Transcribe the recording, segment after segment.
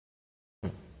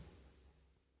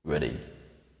Ready?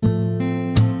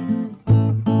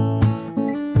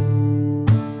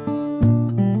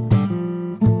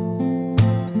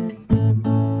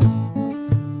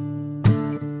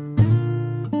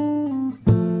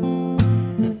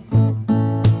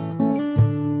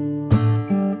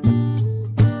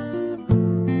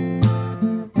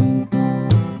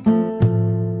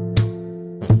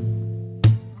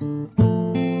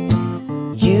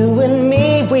 You and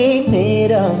me, we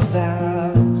made a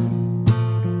vow,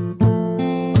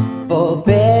 for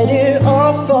better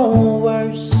or for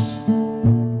worse.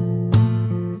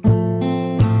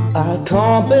 I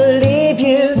can't believe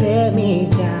you let me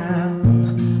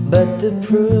down, but the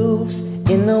proof's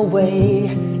in the way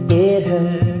it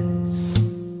hurts.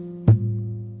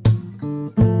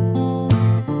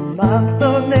 Months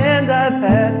on end I've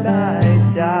had my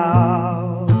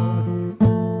doubts,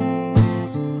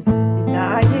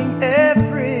 denying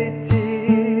every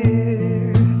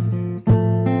tear.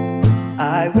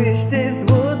 I wish this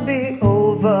would be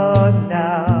over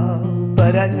now,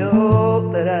 but I know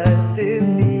that I still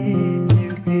need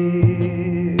you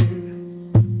here.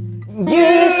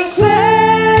 You say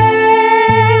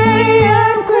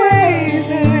I'm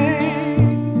crazy,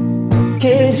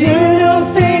 'cause you don't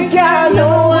think I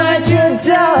know what you've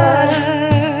done.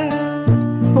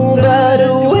 But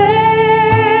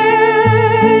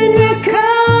when you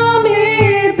call me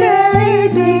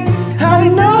baby, I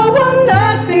know I'm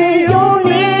not the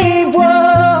only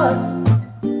one.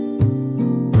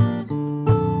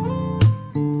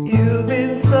 You've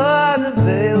been so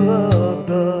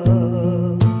unavailable.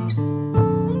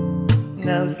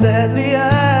 Now sadly I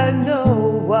know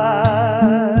why.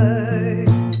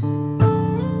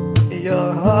 Your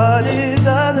heart is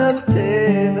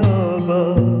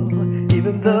unobtainable,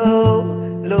 even though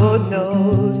Lord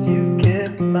knows you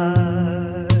kept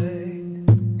mine.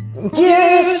 You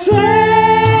say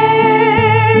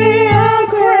I'm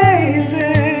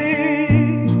crazy,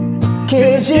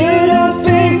 'cause you don't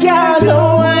think I know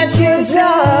what you've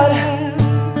done.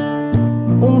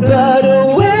 But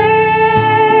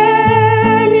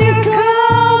when you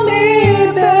call me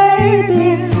baby,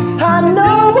 I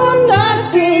know I'm not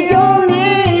the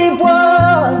only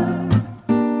one.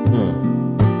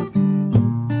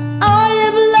 I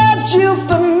have loved you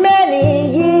for many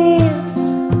years.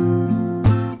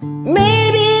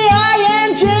 Maybe I am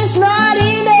just not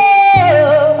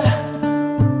enough.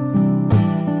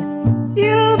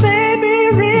 You made me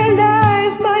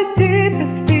realize my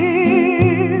deepest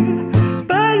fear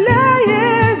by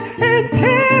lying and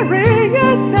tearing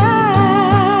us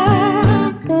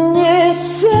out. You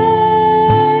say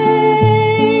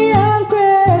I'm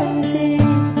crazy,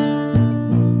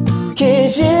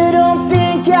 'cause you don't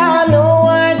think I know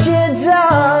what you've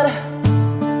done.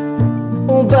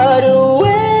 But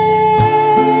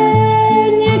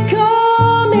when you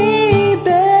call me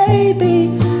baby,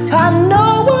 I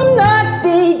know I'm not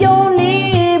the only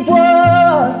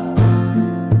one.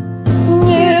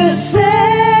 You say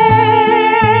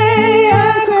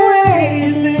I'm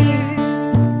crazy,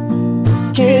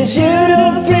 'cause you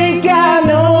don't think I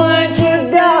know what you've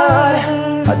done.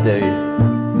 I do.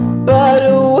 But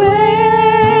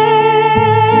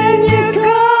when you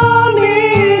call me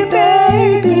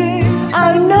baby, I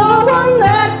know I'm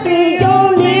not the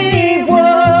only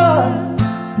one.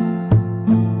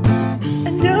 I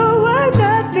know I'm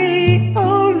not the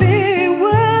only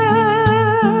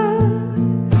one.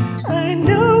 I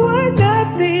know I'm not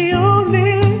the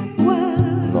only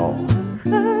one. No.